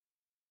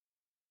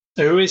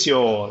Who is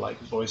your like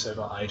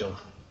voiceover idol?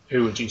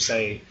 Who would you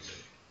say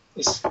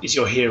is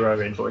your hero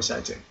in voice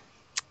acting?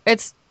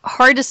 It's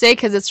hard to say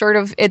because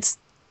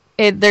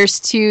there's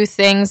two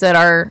things that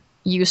are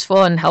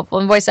useful and helpful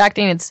in voice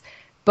acting. It's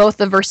both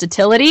the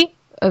versatility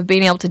of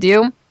being able to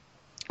do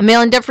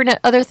male and different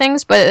other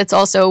things, but it's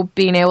also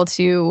being able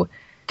to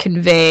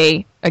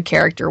convey a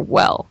character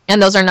well.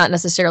 And those are not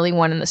necessarily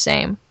one and the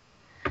same.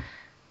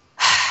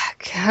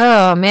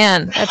 Oh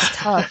man, that's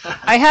tough.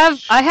 I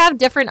have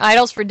different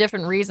idols for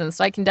different reasons,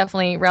 so I can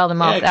definitely rattle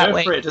them off that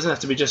way. Go for it. It doesn't have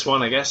to be just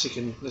one, I guess. You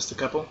can list a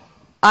couple.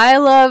 I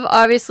love,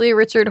 obviously,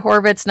 Richard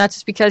Horvitz, not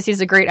just because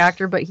he's a great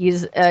actor, but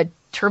he's a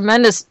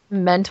tremendous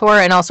mentor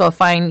and also a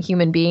fine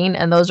human being,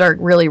 and those are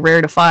really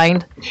rare to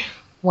find,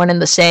 one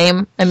and the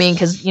same. I mean,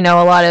 because,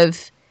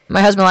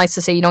 my husband likes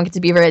to say you don't get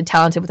to be very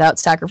talented without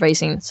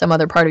sacrificing some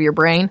other part of your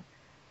brain,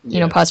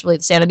 possibly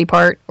the sanity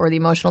part or the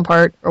emotional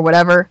part or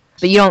whatever,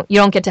 but you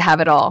don't get to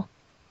have it all.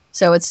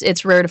 So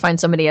it's rare to find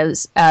somebody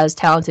as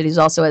talented who's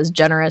also as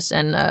generous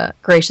and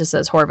gracious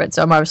as Horvitz,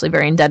 so I'm obviously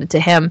very indebted to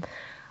him.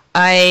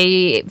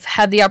 I've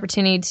had the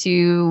opportunity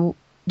to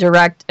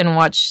direct and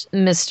watch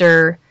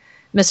Mr.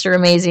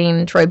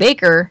 Amazing Troy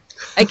Baker.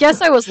 I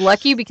guess I was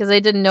lucky because I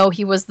didn't know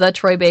he was the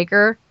Troy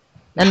Baker.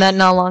 And then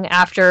not long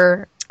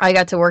after I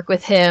got to work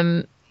with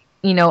him,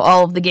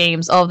 all of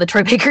the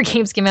Troy Baker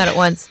games came out at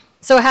once.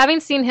 So having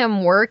seen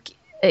him work,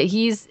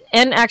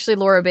 and actually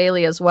Laura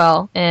Bailey as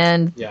well.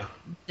 And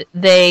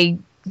they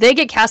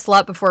get cast a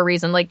lot before a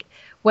reason. Like,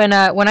 when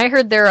I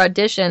heard their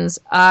auditions,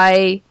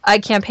 I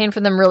campaigned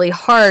for them really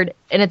hard,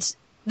 and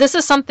this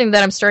is something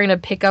that I'm starting to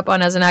pick up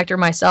on as an actor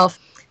myself.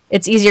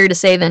 It's easier to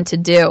say than to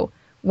do.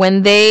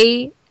 When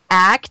they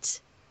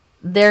act,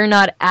 they're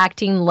not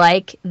acting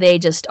like they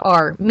just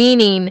are.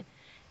 Meaning,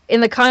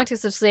 in the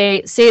context of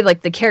say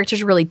like the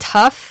character's really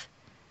tough.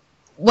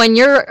 When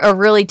you're a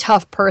really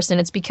tough person,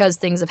 it's because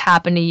things have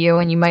happened to you,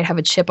 and you might have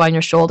a chip on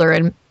your shoulder,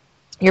 and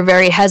you're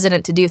very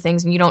hesitant to do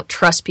things, and you don't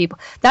trust people.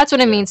 That's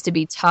what it means to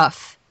be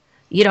tough.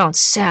 You don't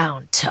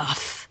sound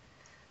tough.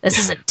 This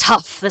isn't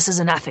tough. This is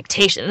an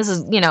affectation. This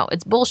is,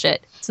 it's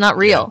bullshit. It's not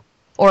real.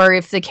 Or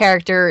if the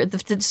character, the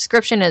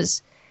description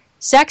is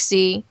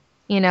sexy,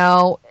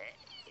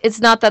 it's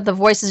not that the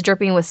voice is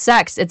dripping with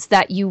sex. It's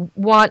that you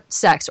want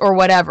sex or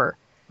whatever.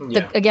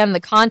 Yeah. Again, the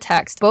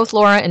context. Both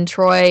Laura and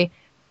Troy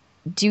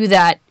do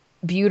that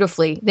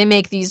beautifully. They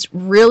make these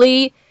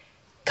really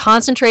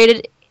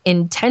concentrated,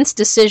 intense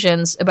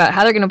decisions about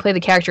how they're going to play the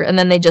character, and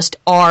then they just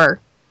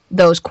are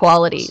those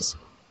qualities.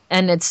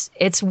 And it's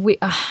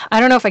I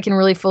don't know if I can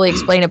really fully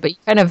explain it, but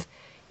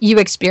you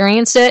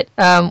experience it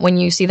when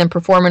you see them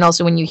perform, and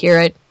also when you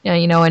hear it,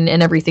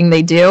 in everything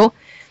they do.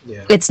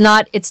 Yeah. It's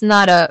not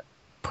a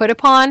put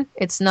upon.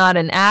 It's not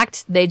an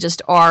act. They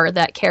just are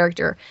that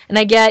character. And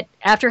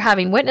after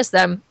having witnessed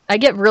them, I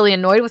get really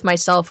annoyed with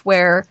myself.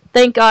 Where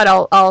thank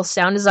God I'll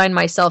sound design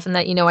myself, and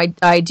that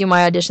I do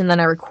my audition, then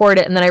I record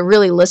it, and then I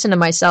really listen to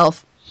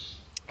myself,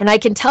 and I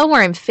can tell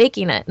where I'm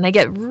faking it, and I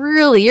get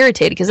really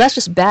irritated because that's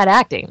just bad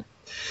acting.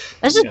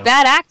 That's just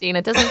bad acting.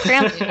 It doesn't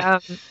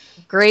translate.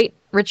 Great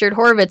Richard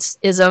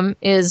Horvitz-ism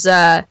is,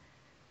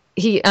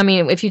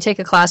 if you take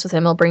a class with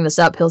him, he'll bring this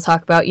up. He'll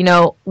talk about,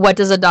 what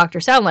does a doctor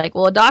sound like?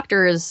 Well, a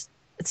doctor it's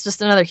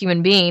just another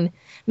human being.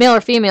 Male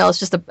or female, it's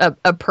just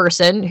a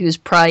person who's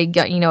probably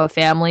got, a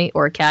family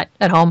or a cat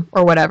at home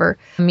or whatever.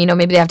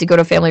 Maybe they have to go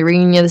to a family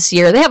reunion this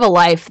year. They have a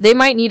life. They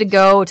might need to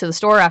go to the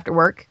store after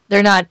work.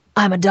 They're not,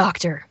 I'm a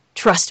doctor.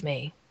 Trust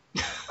me.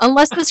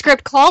 Unless the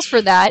script calls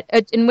for that,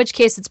 in which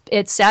case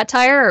it's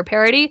satire or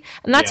parody,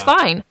 and that's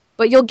fine.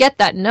 But you'll get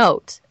that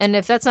note. And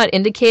if that's not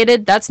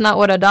indicated, that's not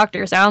what a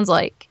doctor sounds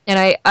like.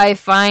 And I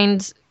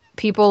find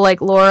people like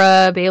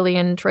Laura Bailey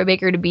and Troy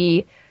Baker to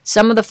be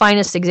some of the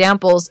finest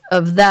examples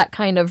of that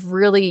kind of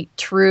really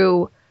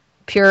true,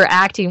 pure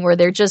acting, where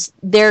they're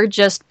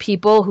just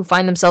people who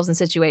find themselves in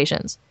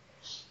situations.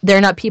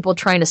 They're not people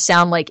trying to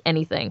sound like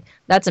anything.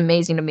 That's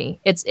amazing to me.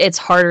 It's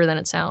harder than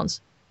it sounds.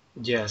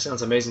 Yeah, it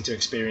sounds amazing to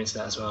experience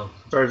that as well.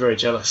 Very, very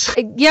jealous.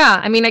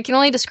 Yeah, I can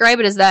only describe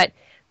it as that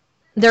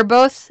they're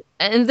both,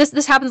 and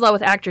this happens a lot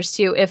with actors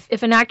too.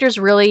 If an actor's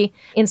really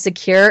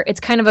insecure, it's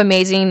kind of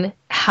amazing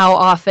how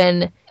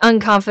often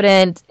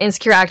unconfident,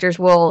 insecure actors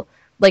will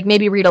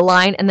maybe read a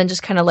line and then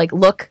just kind of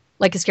look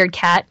like a scared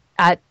cat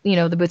at the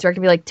booth director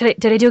and be like,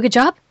 did I do a good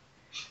job?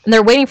 And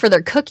they're waiting for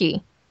their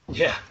cookie.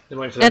 Yeah, they're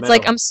waiting for their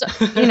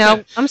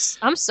medal.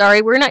 I'm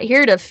sorry, we're not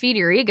here to feed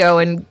your ego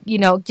and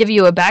give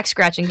you a back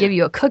scratch and give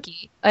you a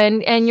cookie.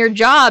 And your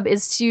job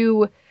is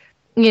to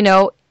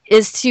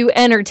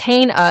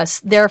entertain us.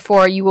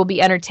 Therefore, you will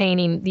be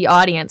entertaining the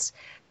audience.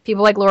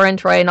 People like Laura and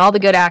Troy and all the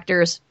good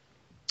actors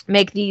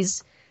make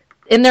these,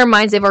 in their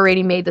minds, they've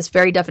already made this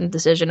very definite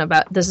decision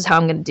about this is how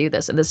I'm going to do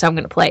this and this is how I'm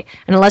going to play.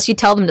 And unless you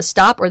tell them to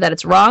stop or that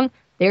it's wrong,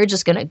 they're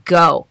just going to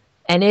go.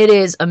 And it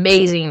is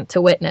amazing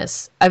to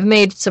witness. I've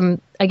made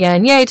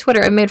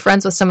Twitter. I've made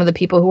friends with some of the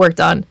people who worked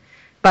on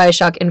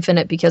BioShock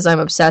Infinite because I'm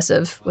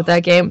obsessive with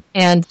that game.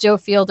 And Joe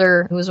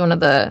Fielder, who was one of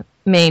the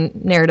main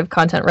narrative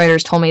content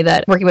writers, told me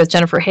that working with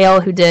Jennifer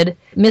Hale, who did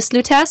Miss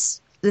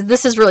Lutece,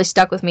 this has really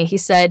stuck with me. He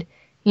said,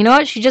 you know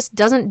what? She just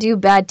doesn't do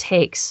bad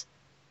takes.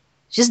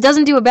 She just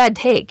doesn't do a bad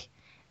take.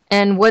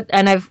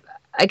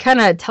 I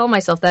kind of tell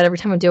myself that every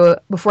time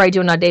before I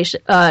do an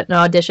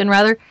audition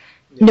rather.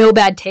 Yeah. No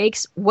bad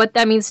takes. What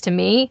that means to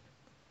me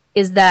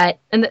is that,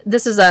 and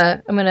this is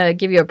I'm going to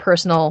give you a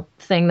personal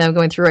thing that I'm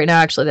going through right now,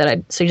 actually, that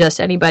I'd suggest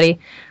to anybody.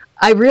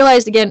 I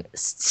realized, again,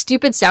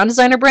 stupid sound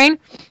designer brain.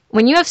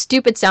 When you have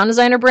stupid sound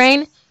designer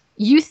brain,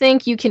 you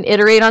think you can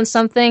iterate on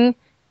something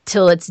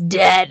till it's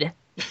dead,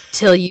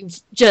 till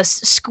you've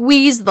just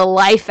squeezed the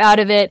life out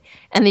of it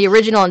and the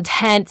original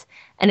intent,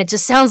 and it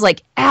just sounds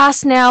like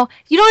ass now.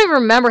 You don't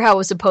even remember how it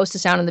was supposed to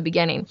sound in the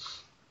beginning.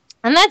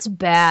 And that's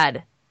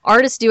bad.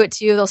 Artists do it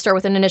too. They'll start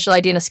with an initial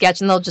idea in a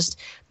sketch, and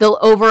they'll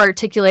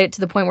over-articulate it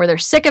to the point where they're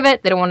sick of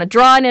it. They don't want to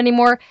draw it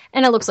anymore,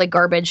 and it looks like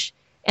garbage,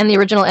 and the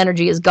original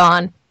energy is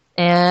gone.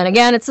 And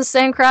again, it's the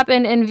same crap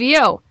in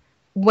VO.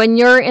 When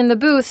you're in the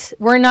booth,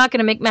 we're not going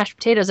to make mashed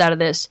potatoes out of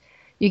this.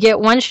 You get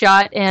one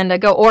shot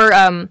and go, or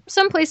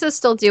some places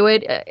still do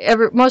it.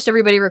 Most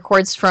everybody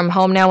records from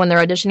home now when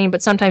they're auditioning,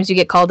 but sometimes you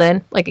get called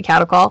in, like a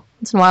cattle call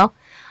once in a while.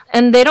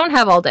 And they don't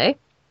have all day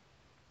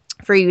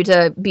for you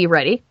to be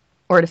ready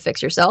or to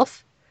fix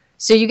yourself.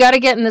 So you got to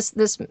get in this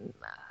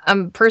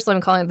personally,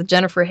 I'm calling it the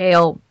Jennifer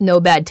Hale no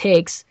bad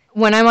takes.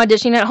 When I'm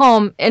auditioning at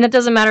home, and it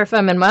doesn't matter if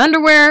I'm in my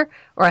underwear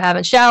or I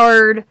haven't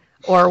showered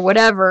or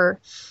whatever,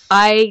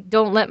 I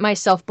don't let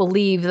myself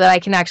believe that I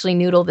can actually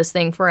noodle this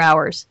thing for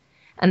hours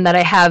and that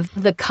I have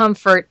the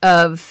comfort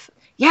of,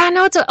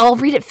 I'll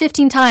read it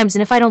 15 times,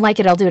 and if I don't like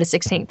it, I'll do it a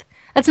 16th.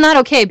 That's not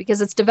okay,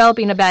 because it's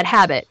developing a bad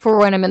habit for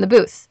when I'm in the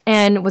booth.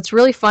 And what's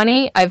really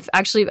funny, I've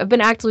been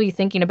actively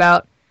thinking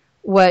about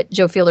what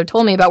Joe Fielder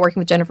told me about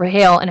working with Jennifer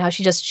Hale and how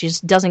she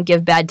just doesn't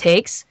give bad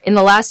takes. In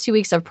the last 2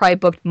 weeks, I've probably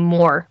booked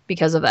more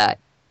because of that.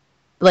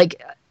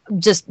 Like,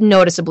 just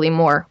noticeably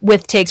more,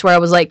 with takes where I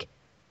was like,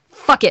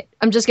 fuck it,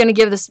 I'm just going to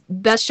give this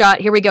best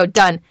shot. Here we go,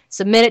 done.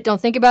 Submit it, don't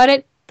think about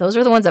it. Those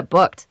are the ones that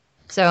booked.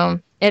 So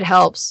it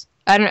helps.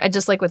 I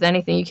just like with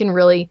anything, you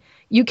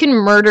can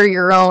murder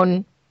your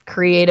own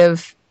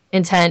creative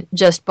intent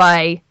just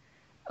by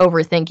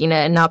overthinking it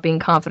and not being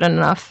confident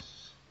enough.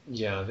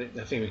 Yeah,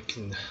 I think we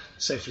can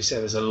safely say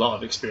there's a lot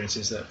of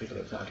experiences that people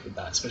have had with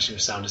that, especially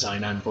with sound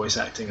design and voice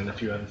acting and a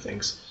few other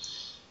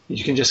things.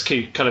 You can just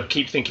keep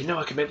thinking, no,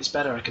 I can make this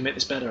better, I can make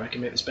this better,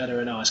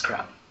 and no, it's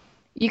crap.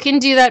 You can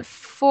do that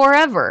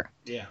forever.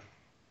 Yeah.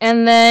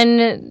 And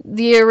then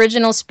the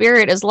original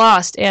spirit is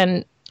lost,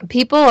 and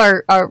people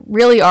are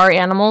really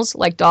animals,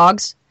 like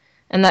dogs.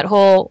 And that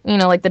whole,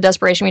 like the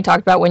desperation we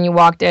talked about when you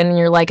walked in and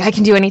you're like, I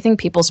can do anything,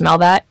 people smell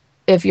that.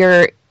 If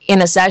you're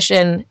in a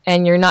session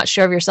and you're not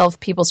sure of yourself,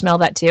 people smell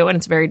that too, and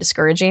it's very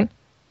discouraging. It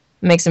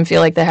makes them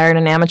feel like they hired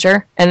an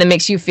amateur, and it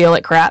makes you feel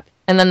like crap,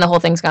 and then the whole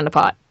thing's gone to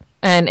pot.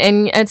 And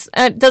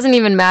it doesn't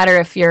even matter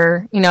if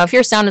you're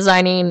sound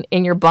designing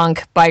in your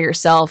bunk by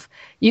yourself,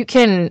 you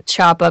can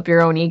chop up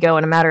your own ego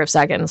in a matter of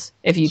seconds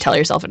if you tell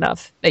yourself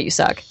enough that you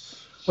suck,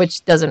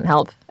 which doesn't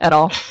help at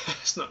all.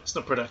 It's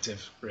not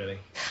productive, really.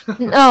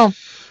 No.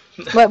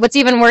 What's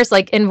even worse,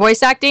 like in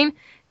voice acting,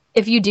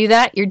 if you do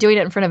that, you're doing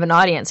it in front of an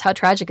audience. How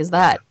tragic is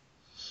that?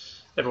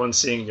 Everyone's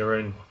seeing your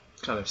own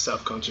kind of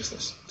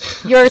self-consciousness.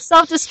 Your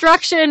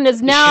self-destruction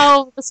is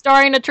now the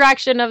starring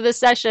attraction of this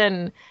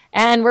session,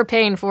 and we're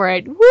paying for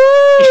it. Woo!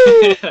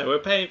 Yeah, we're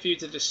paying for you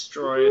to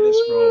destroy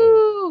this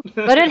role.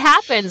 But it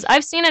happens.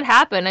 I've seen it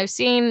happen.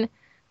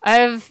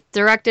 I've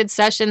directed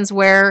sessions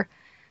where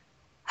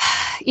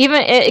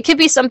even it could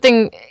be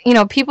something,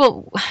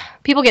 people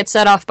get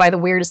set off by the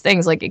weirdest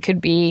things. Like it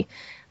could be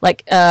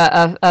like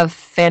a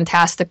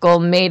fantastical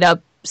made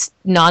up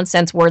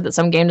nonsense word that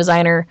some game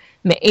designer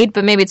made,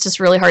 but maybe it's just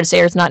really hard to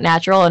say or it's not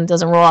natural and it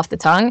doesn't roll off the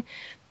tongue.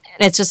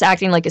 And it's just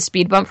acting like a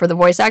speed bump for the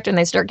voice actor, and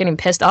they start getting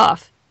pissed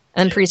off.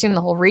 And pretty soon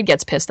the whole read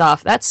gets pissed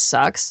off. That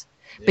sucks.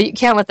 Yeah. But you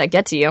can't let that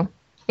get to you.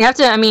 You have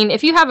to,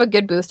 if you have a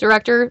good booth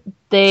director,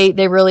 they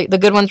really, the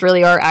good ones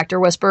really are actor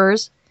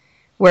whisperers,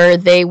 where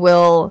they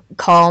will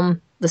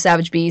calm the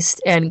savage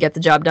beast and get the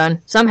job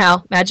done.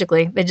 Somehow,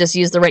 magically. They just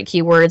use the right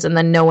keywords and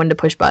then know when to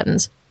push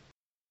buttons.